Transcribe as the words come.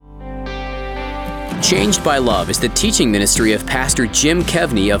Changed by Love is the teaching ministry of Pastor Jim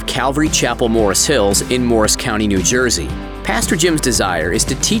Kevney of Calvary Chapel, Morris Hills in Morris County, New Jersey. Pastor Jim's desire is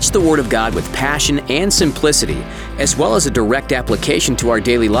to teach the Word of God with passion and simplicity, as well as a direct application to our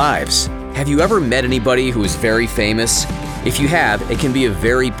daily lives. Have you ever met anybody who is very famous? If you have, it can be a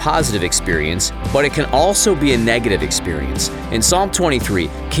very positive experience, but it can also be a negative experience. In Psalm 23,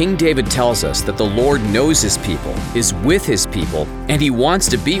 King David tells us that the Lord knows His people, is with His people, and He wants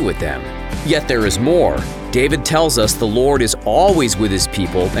to be with them. Yet there is more. David tells us the Lord is always with His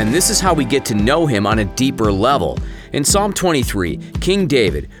people, and this is how we get to know Him on a deeper level. In Psalm 23, King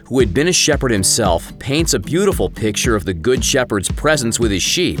David, who had been a shepherd himself, paints a beautiful picture of the Good Shepherd's presence with his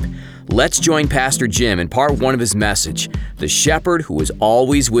sheep. Let's join Pastor Jim in part one of his message, The Shepherd Who is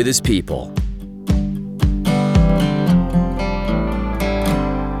Always with His People.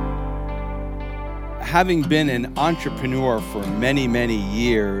 Having been an entrepreneur for many, many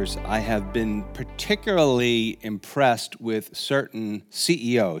years, I have been particularly impressed with certain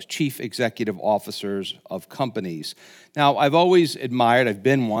CEOs, chief executive officers of companies. Now, I've always admired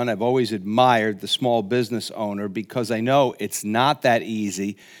the small business owner because I know it's not that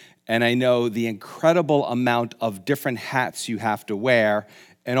easy, and I know the incredible amount of different hats you have to wear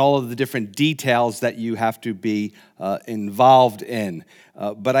and all of the different details that you have to be involved in.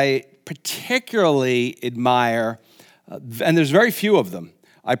 But I particularly admire, and there's very few of them,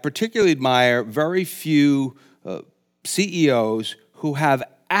 I particularly admire very few CEOs who have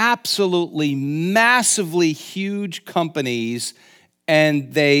absolutely massively huge companies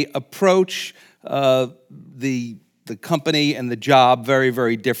and they approach the company and the job very,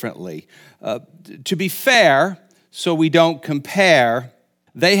 very differently. To be fair, so we don't compare,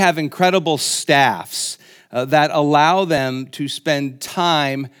 they have incredible staffs that allow them to spend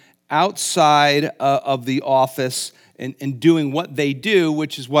time outside of the office and doing what they do,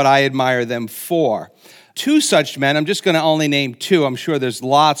 which is what I admire them for. Two such men, I'm just going to only name two, I'm sure there's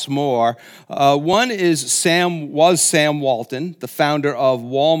lots more. One was Sam Walton, the founder of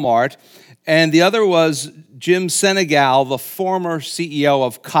Walmart, and the other was Jim Senegal, the former CEO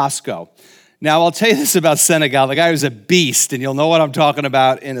of Costco. Now, I'll tell you this about Senegal. The guy was a beast, and you'll know what I'm talking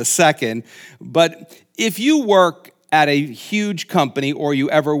about in a second. But if you work at a huge company, or you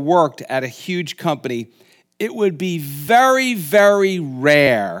ever worked at a huge company, it would be very, very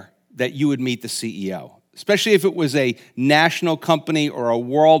rare that you would meet the CEO. Especially if it was a national company or a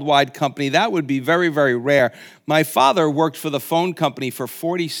worldwide company, that would be very, very rare. My father worked for the phone company for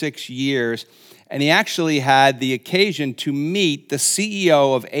 46 years, and he actually had the occasion to meet the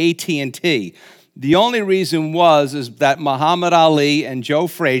CEO of AT&T. The only reason is that Muhammad Ali and Joe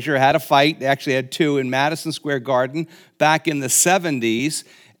Frazier had a fight. They actually had two in Madison Square Garden back in the 70s.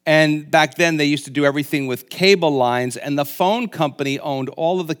 And back then, they used to do everything with cable lines, and the phone company owned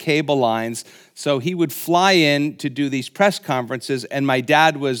all of the cable lines. So he would fly in to do these press conferences, and my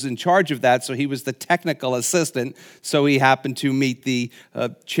dad was in charge of that, so he was the technical assistant. So he happened to meet the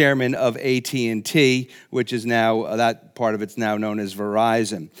chairman of AT&T, which is now, that part of it's now known as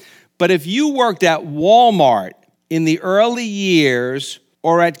Verizon. But if you worked at Walmart in the early years,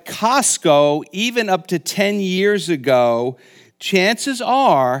 or at Costco even up to 10 years ago, chances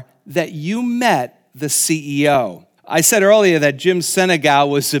are that you met the CEO. I said earlier that Jim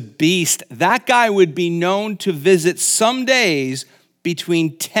Senegal was a beast. That guy would be known to visit some days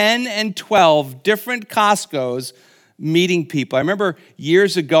between 10 and 12 different Costcos meeting people. I remember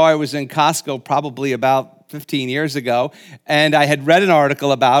years ago I was in Costco, probably about 15 years ago, and I had read an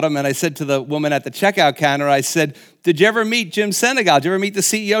article about him, and I said to the woman at the checkout counter, I said, "Did you ever meet Jim Senegal? Did you ever meet the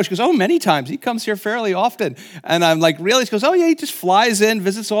CEO?" She goes, "Oh, many times. He comes here fairly often." And I'm like, "Really?" She goes, "Oh, yeah, he just flies in,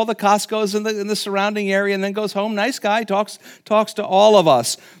 visits all the Costcos in the surrounding area, and then goes home. Nice guy, talks to all of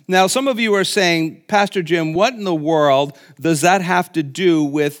us." Now, some of you are saying, "Pastor Jim, what in the world does that have to do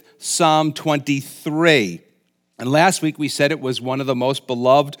with Psalm 23? And last week we said it was one of the most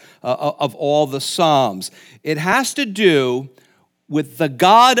beloved of all the Psalms. It has to do with the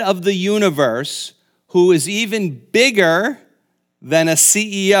God of the universe, who is even bigger than a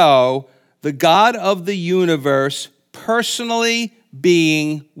CEO, the God of the universe personally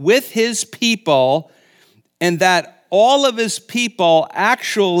being with His people, and that all of His people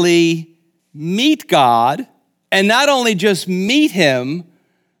actually meet God, and not only just meet Him,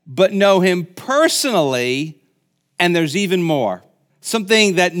 but know Him personally. And there's even more.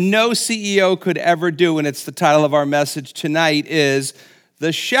 Something that no CEO could ever do, and it's the title of our message tonight, is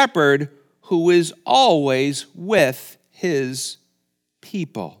The Shepherd Who is Always with His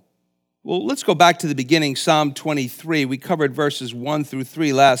People. Well, let's go back to the beginning, Psalm 23. We covered verses 1 through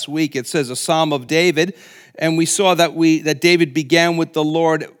 3 last week. It says a Psalm of David, and we saw that David began with the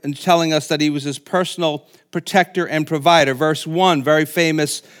Lord and telling us that he was his personal protector and provider. Verse 1, very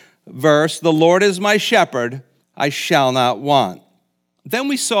famous verse, "The Lord is my shepherd, I shall not want." Then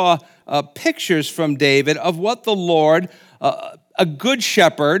we saw pictures from David of what the Lord, a good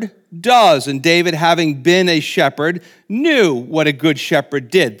shepherd, does. And David, having been a shepherd, knew what a good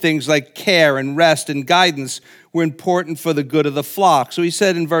shepherd did. Things like care and rest and guidance were important for the good of the flock. So he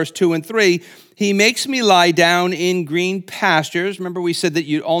said in verse 2 and 3, "He makes me lie down in green pastures." Remember, we said that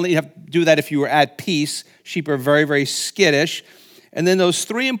you only have to do that if you were at peace. Sheep are very, very skittish. And then those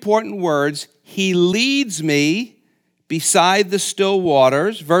three important words, "He leads me beside the still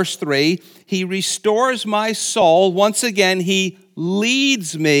waters." Verse 3, "He restores my soul." Once again, he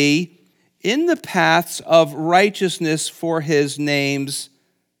leads me in the paths of righteousness for his name's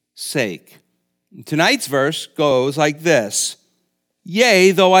sake. Tonight's verse goes like this: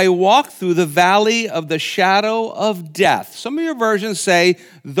 "Yea, though I walk through the valley of the shadow of death." Some of your versions say,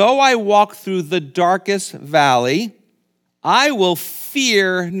 "Though I walk through the darkest valley, I will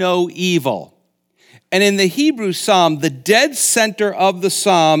fear no evil." And in the Hebrew psalm, the dead center of the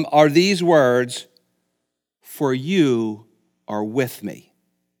psalm are these words, "For you are with me."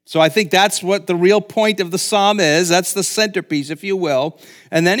 So I think that's what the real point of the psalm is. That's the centerpiece, if you will.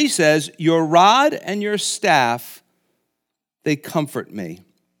 And then he says, "Your rod and your staff, they comfort me."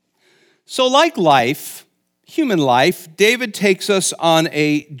 So like life, human life, David takes us on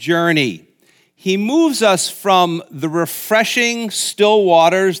a journey. He moves us from the refreshing still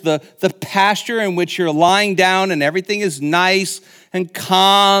waters, the pasture in which you're lying down and everything is nice and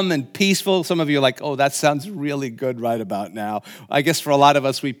calm and peaceful. Some of you are like, "Oh, that sounds really good right about now." I guess for a lot of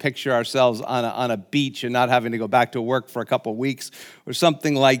us, we picture ourselves on a beach and not having to go back to work for a couple weeks or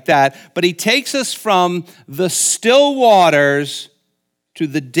something like that. But he takes us from the still waters to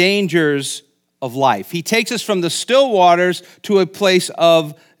the dangers of life. He takes us from the still waters to a place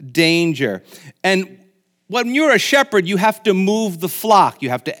of danger. And when you're a shepherd, you have to move the flock. You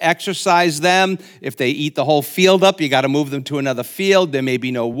have to exercise them. If they eat the whole field up, you got to move them to another field. There may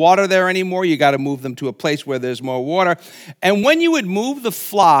be no water there anymore. You got to move them to a place where there's more water. And when you would move the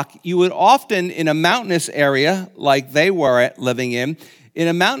flock, you would often, in a mountainous area like they were living in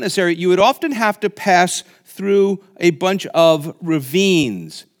a mountainous area, you would often have to pass through a bunch of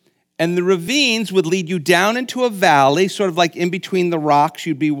ravines. And the ravines would lead you down into a valley, sort of like in between the rocks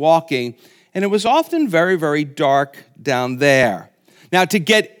you'd be walking. And it was often very, very dark down there. Now, to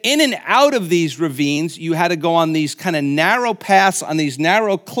get in and out of these ravines, you had to go on these kind of narrow paths, on these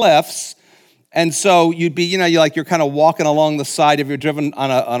narrow cliffs. And so you'd be, you're kind of walking along the side. If you're driven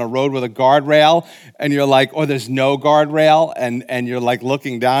on a road with a guardrail, and you're like, oh, there's no guardrail, and you're like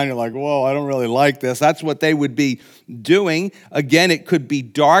looking down, you're like, whoa, I don't really like this. That's what they would be doing. Again, it could be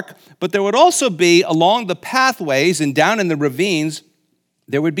dark, but there would also be along the pathways and down in the ravines,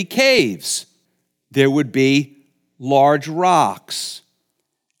 there would be caves. There would be large rocks.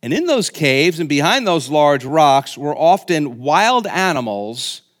 And in those caves and behind those large rocks were often wild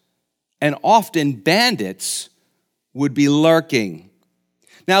animals, and often bandits would be lurking.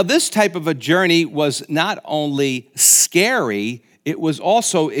 Now, this type of a journey was not only scary, it was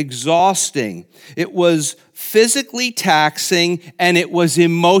also exhausting. It was physically taxing, and it was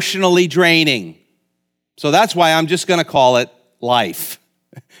emotionally draining. So that's why I'm just going to call it life.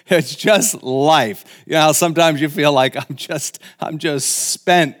 It's just life. Sometimes you feel like I'm just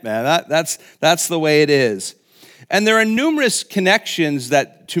spent, man. That's the way it is. And there are numerous connections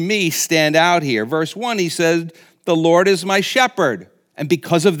that, to me, stand out here. Verse 1, he said, "The Lord is my shepherd." And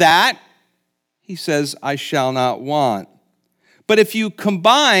because of that, he says, "I shall not want." But if you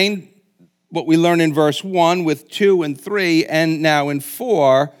combine what we learn in verse 1 with 2 and 3, and now in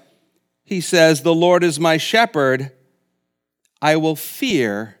 4, he says, "The Lord is my shepherd, I will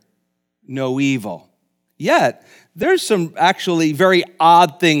fear no evil." Yet, there's some actually very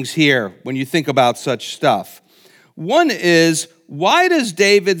odd things here when you think about such stuff. One is, why does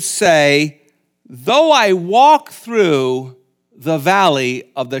David say, "Though I walk through the valley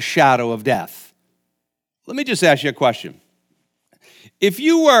of the shadow of death"? Let me just ask you a question. If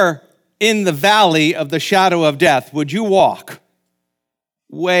you were in the valley of the shadow of death, would you walk?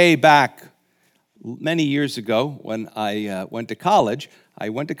 Way back many years ago when I went to college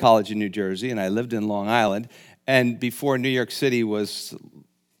in New Jersey, and I lived in Long Island, and before New York City was,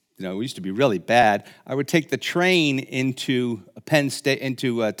 it used to be really bad, I would take the train into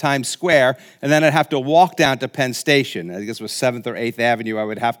Times Square, and then I'd have to walk down to Penn Station. I guess it was 7th or 8th Avenue I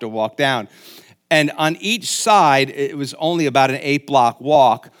would have to walk down. And on each side, it was only about an 8-block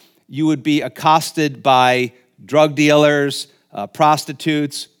walk. you would be accosted by drug dealers,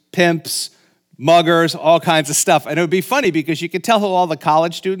 prostitutes, pimps, muggers, all kinds of stuff. And it would be funny because you could tell who all the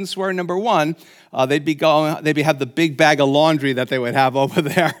college students were. Number one, they'd have the big bag of laundry that they would have over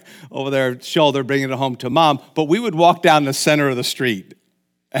their shoulder, bringing it home to mom. But we would walk down the center of the street.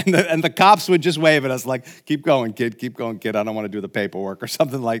 And the cops would just wave at us like, keep going, kid, I don't want to do the paperwork or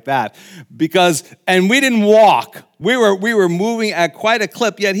something like that. And we didn't walk. We were moving at quite a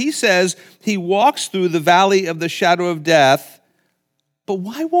clip, yet he says he walks through the valley of the shadow of death. But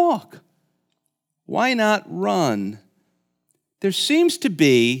why walk? Why not run? There seems to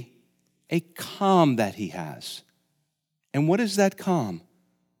be a calm that he has. And what is that calm?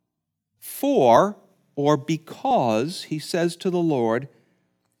 For, or because, he says to the Lord,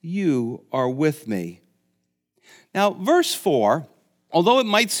 you are with me. Now, verse 4, although it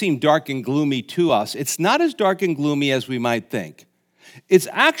might seem dark and gloomy to us, it's not as dark and gloomy as we might think. It's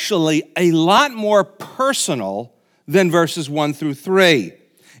actually a lot more personal than verses 1 through 3.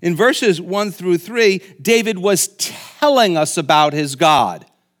 In verses 1 through 3, David was telling us about his God.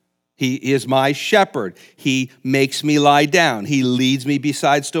 He is my shepherd. He makes me lie down. He leads me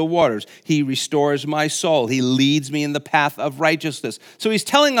beside still waters. He restores my soul. He leads me in the path of righteousness. So he's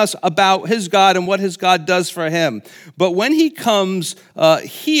telling us about his God and what his God does for him. But when he comes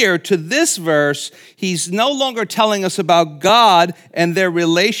here to this verse, he's no longer telling us about God and their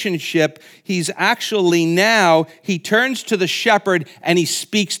relationship. He turns to the shepherd and he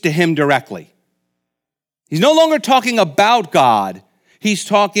speaks to him directly. He's no longer talking about God. He's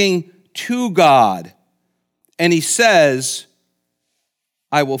talking to God. And he says,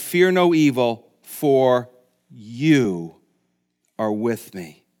 I will fear no evil, for you are with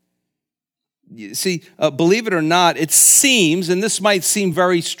me. You see, believe it or not, it seems, and this might seem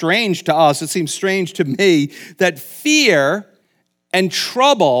very strange to us, it seems strange to me, that fear and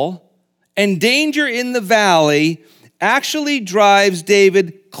trouble and danger in the valley actually drives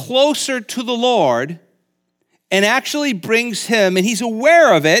David closer to the Lord and actually brings him, and he's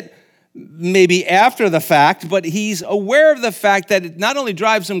aware of it, maybe after the fact, but he's aware of the fact that it not only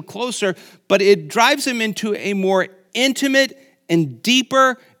drives him closer, but it drives him into a more intimate and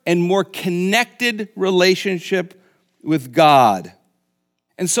deeper and more connected relationship with God.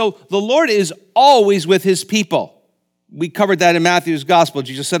 And so the Lord is always with his people. We covered that in Matthew's gospel.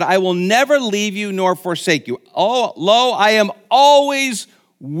 Jesus said, I will never leave you nor forsake you. Oh, lo, I am always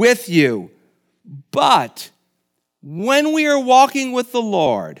with you. But when we are walking with the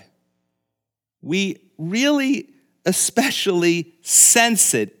Lord, we really especially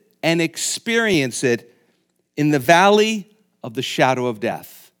sense it and experience it in the valley of the shadow of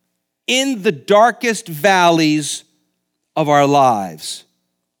death, in the darkest valleys of our lives.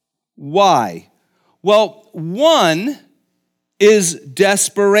 Why? Well, one is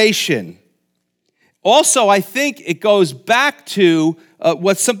desperation. Also, I think it goes back to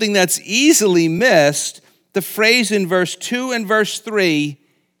what's something that's easily missed, the phrase in verse 2 and verse 3,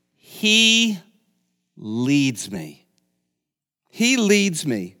 he leads me. He leads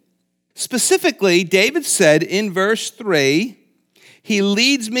me. Specifically, David said in verse 3, he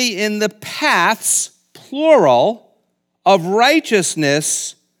leads me in the paths, plural, of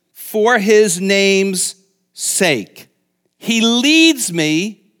righteousness for his name's sake. He leads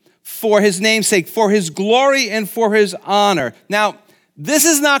me for his name's sake, for his glory and for his honor. Now, this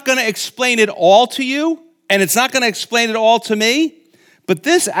is not going to explain it all to you, and it's not going to explain it all to me, but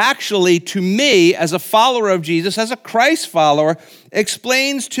this actually, to me, as a follower of Jesus, as a Christ follower,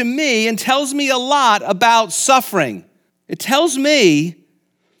 explains to me and tells me a lot about suffering. It tells me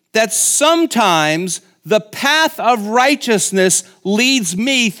that sometimes the path of righteousness leads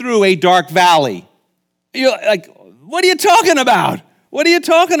me through a dark valley. You're like, what are you talking about? What are you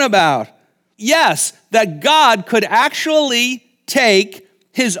talking about? Yes, that God could actually take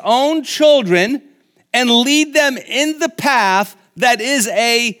his own children and lead them in the path that is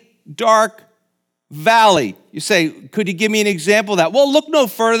a dark valley. You say, could you give me an example of that? Well, look no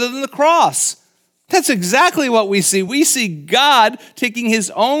further than the cross. That's exactly what we see. We see God taking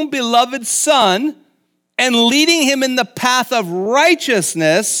his own beloved son and leading him in the path of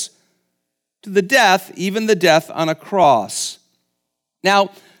righteousness to the death, even the death on a cross.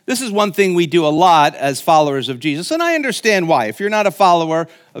 Now, this is one thing we do a lot as followers of Jesus, and I understand why. If you're not a follower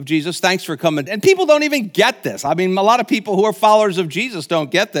of Jesus, thanks for coming. And people don't even get this. I mean, a lot of people who are followers of Jesus don't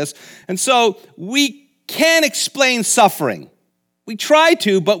get this. And so we can't explain suffering. We try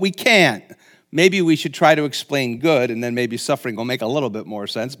to, but we can't. Maybe we should try to explain good, and then maybe suffering will make a little bit more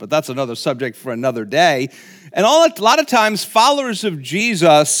sense, but that's another subject for another day. And a lot of times, followers of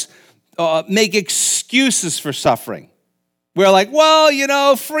Jesus make excuses for suffering. We're like,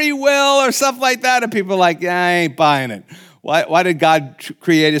 well, free will or stuff like that. And people are like, yeah, I ain't buying it. Why did God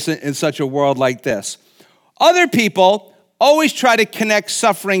create us in such a world like this? Other people always try to connect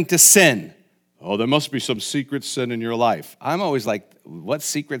suffering to sin. Oh, there must be some secret sin in your life. I'm always like, what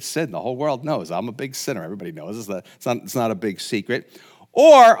secret sin? The whole world knows. I'm a big sinner. Everybody knows. It's not a big secret.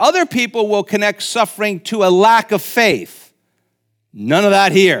 Or other people will connect suffering to a lack of faith. None of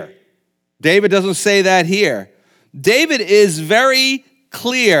that here. David doesn't say that here. David is very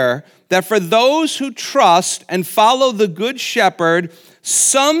clear that for those who trust and follow the Good Shepherd,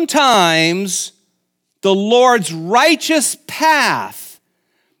 sometimes the Lord's righteous path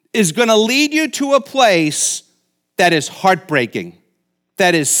is going to lead you to a place that is heartbreaking,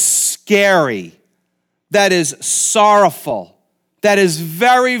 that is scary, that is sorrowful, that is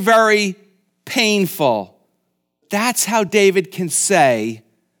very, very painful. That's how David can say,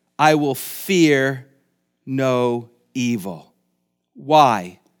 I will fear no evil.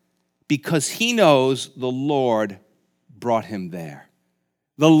 Why? Because he knows the Lord brought him there.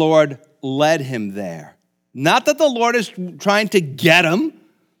 The Lord led him there. Not that the Lord is trying to get him,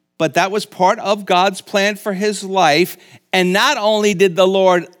 but that was part of God's plan for his life. And not only did the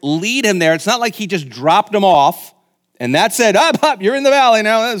Lord lead him there, it's not like he just dropped him off and that said, up, you're in the valley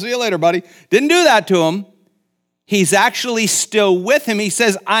now. See you later, buddy. Didn't do that to him. He's actually still with him. He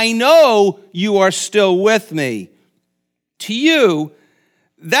says, I know you are still with me. To you,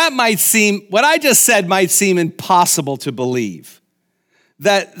 what I just said might seem impossible to believe.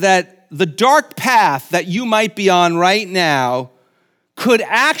 That the dark path that you might be on right now could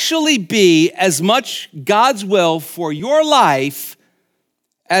actually be as much God's will for your life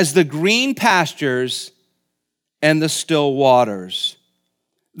as the green pastures and the still waters.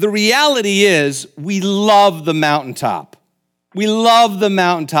 The reality is we love the mountaintop. We love the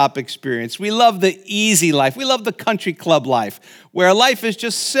mountaintop experience. We love the easy life. We love the country club life, where life is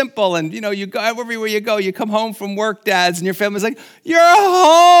just simple. And, you go everywhere you go. You come home from work, dads, and your family's like, you're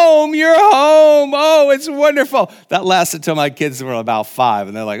home. Oh, it's wonderful. That lasted till my kids were about 5.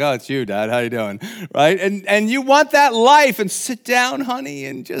 And they're like, oh, it's you, Dad. How you doing? Right? And you want that life. And sit down, honey,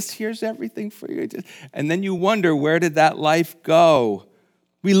 and just here's everything for you. And then you wonder, where did that life go?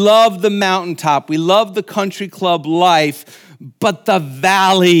 We love the mountaintop. We love the country club life. But the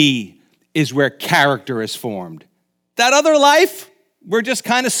valley is where character is formed. That other life, we're just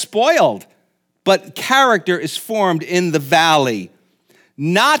kind of spoiled. But character is formed in the valley.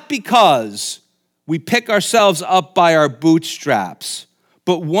 Not because we pick ourselves up by our bootstraps,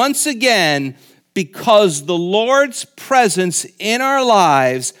 but once again, because the Lord's presence in our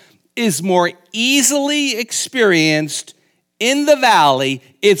lives is more easily experienced in the valley.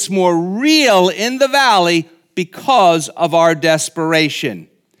 It's more real in the valley because of our desperation.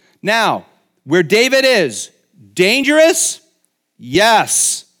 Now, where David is, dangerous?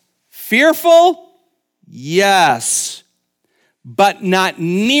 Yes. Fearful? Yes. But not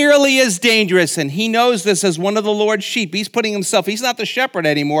nearly as dangerous. And he knows this as one of the Lord's sheep. He's not the shepherd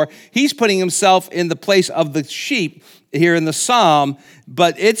anymore. He's putting himself in the place of the sheep here in the psalm.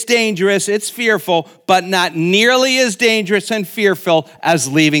 But it's dangerous, it's fearful, but not nearly as dangerous and fearful as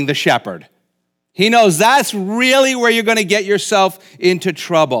leaving the shepherd. He knows that's really where you're going to get yourself into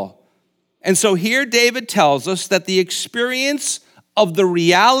trouble. And so here David tells us that the experience of the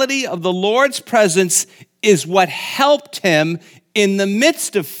reality of the Lord's presence is what helped him in the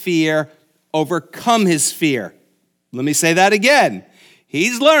midst of fear overcome his fear. Let me say that again.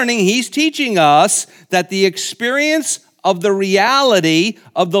 He's teaching us that the experience of the reality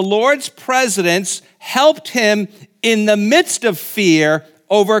of the Lord's presence helped him in the midst of fear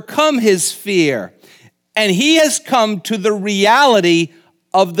overcome his fear. And he has come to the reality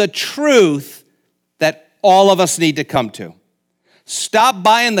of the truth that all of us need to come to. Stop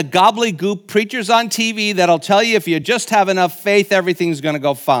buying the gobbledygook preachers on TV that'll tell you if you just have enough faith, everything's going to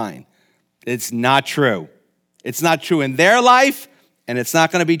go fine. It's not true. It's not true in their life, and it's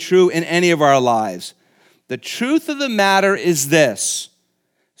not going to be true in any of our lives. The truth of the matter is this: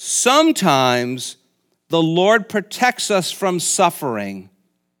 sometimes the Lord protects us from suffering,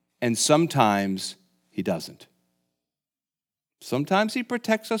 and sometimes he doesn't. Sometimes he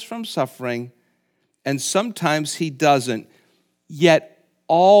protects us from suffering, and sometimes he doesn't. Yet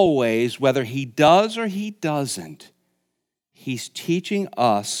always, whether he does or he doesn't, he's teaching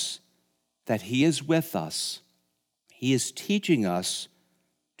us that he is with us. He is teaching us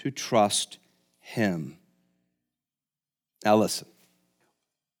to trust him. Now listen,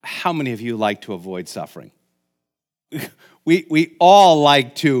 how many of you like to avoid suffering? We all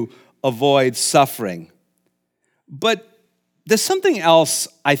like to avoid suffering. But there's something else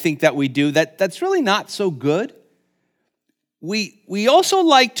I think that we do that's really not so good. we also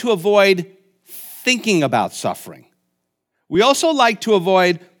like to avoid thinking about suffering. We also like to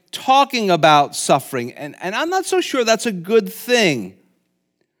avoid talking about suffering, and I'm not so sure that's a good thing.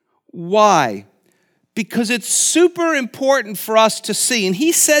 Why? Because it's super important for us to see, and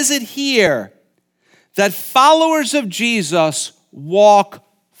he says it here, that followers of Jesus walk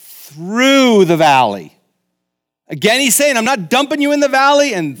through the valley. Again, he's saying, I'm not dumping you in the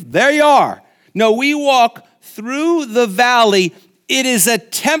valley, and there you are. No, we walk through the valley. It is a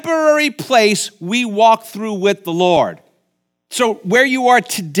temporary place we walk through with the Lord. So where you are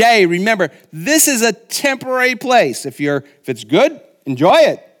today, remember, this is a temporary place. If it's good, enjoy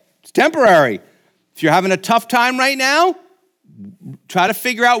it. It's temporary. If you're having a tough time right now, try to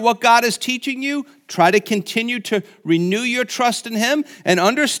figure out what God is teaching you. Try to continue to renew your trust in him and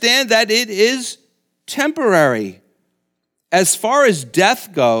understand that it is temporary. As far as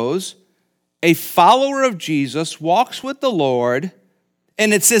death goes, a follower of Jesus walks with the Lord,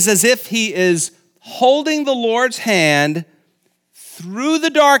 and it says as if he is holding the Lord's hand through the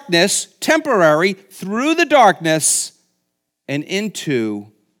darkness, temporary, through the darkness and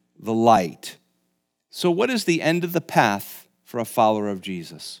into the light. So what is the end of the path for a follower of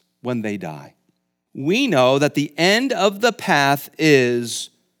Jesus when they die? We know that the end of the path is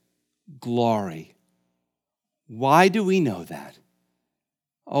glory. Why do we know that?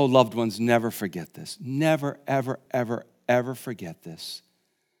 Oh, loved ones, never forget this. Never, ever, ever, ever forget this.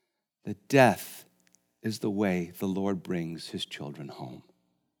 That death is the way the Lord brings his children home.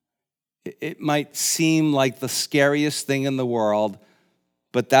 It might seem like the scariest thing in the world,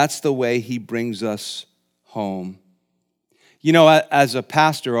 but that's the way he brings us home. You know, as a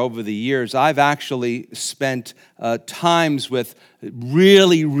pastor over the years, I've actually spent times with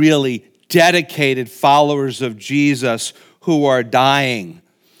really, really dedicated followers of Jesus who are dying.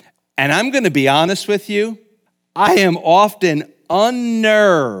 And I'm going to be honest with you, I am often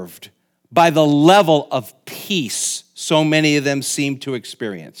unnerved by the level of peace so many of them seem to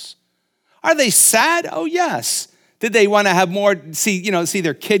experience. Are they sad? Oh, yes. Did they want to have more, see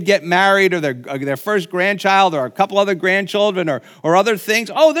their kid get married or their first grandchild or a couple other grandchildren or other things?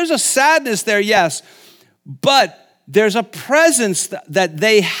 Oh, there's a sadness there, yes. But there's a presence that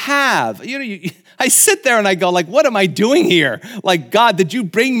they have. I sit there and I go, like, what am I doing here? Like, God, did you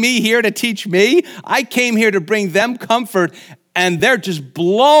bring me here to teach me? I came here to bring them comfort, and they're just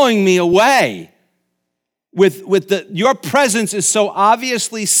blowing me away your presence is so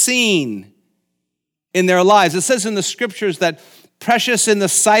obviously seen in their lives. It says in the scriptures that precious in the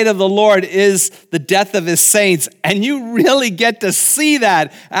sight of the Lord is the death of his saints. And you really get to see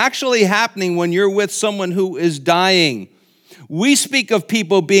that actually happening when you're with someone who is dying. We speak of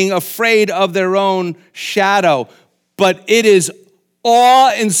people being afraid of their own shadow, but it is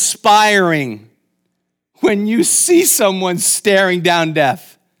awe-inspiring when you see someone staring down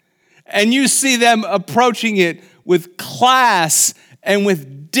death and you see them approaching it with class and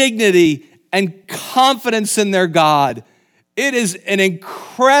with dignity and confidence in their God. It is an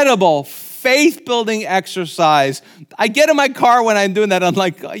incredible faith-building exercise. I get in my car when I'm doing that. I'm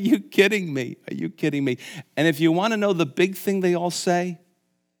like, are you kidding me? Are you kidding me? And if you want to know the big thing they all say,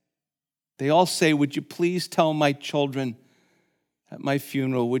 would you please tell my children at my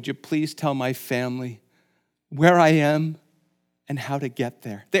funeral, would you please tell my family where I am and how to get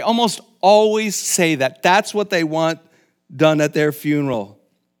there? They almost always say that. That's what they want done at their funeral.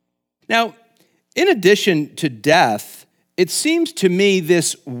 Now, in addition to death, it seems to me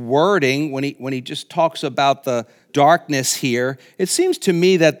this wording, when he just talks about the darkness here, it seems to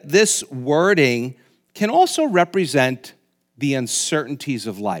me that this wording can also represent the uncertainties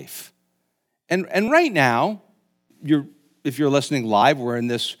of life. And right now, if you're listening live, we're in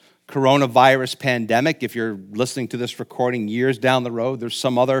this coronavirus pandemic. If you're listening to this recording years down the road, there's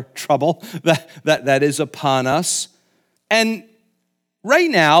some other trouble that is upon us. And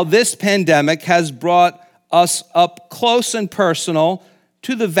right now, this pandemic has brought us up close and personal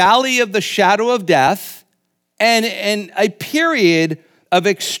to the valley of the shadow of death and a period of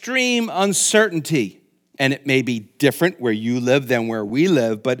extreme uncertainty. And it may be different where you live than where we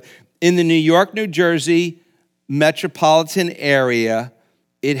live, but in the New York, New Jersey metropolitan area,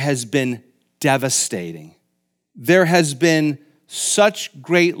 it has been devastating. There has been such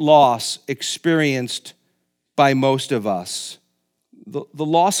great loss experienced by most of us. The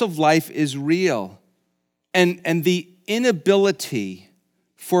loss of life is real. And the inability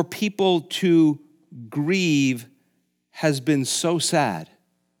for people to grieve has been so sad.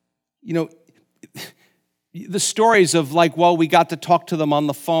 You know, the stories of like, well, we got to talk to them on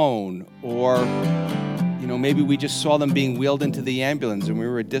the phone, or, you know, maybe we just saw them being wheeled into the ambulance and we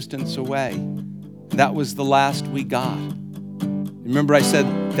were a distance away. That was the last we got. Remember I said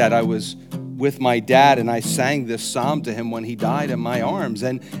that I was with my dad and I sang this psalm to him when he died in my arms,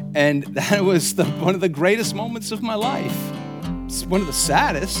 and that was one of the greatest moments of my life. It's one of the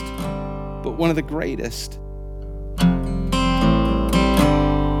saddest, but one of the greatest.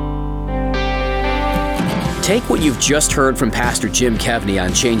 Take what you've just heard from Pastor Jim Kevney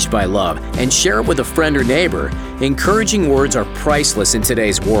on Changed by Love and share it with a friend or neighbor. Encouraging words are priceless in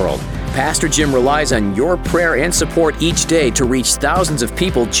today's world. Pastor Jim relies on your prayer and support each day to reach thousands of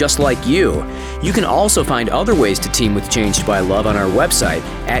people just like you. You can also find other ways to team with Changed by Love on our website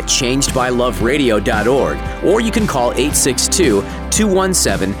at changedbyloveradio.org, or you can call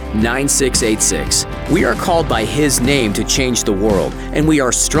 862-217-9686. We are called by His name to change the world, and we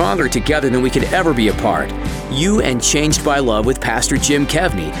are stronger together than we could ever be apart. You and Changed by Love with Pastor Jim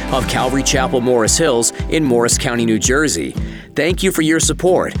Kevney of Calvary Chapel, Morris Hills in Morris County, New Jersey. Thank you for your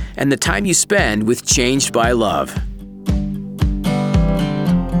support and the time you spend with Changed by Love.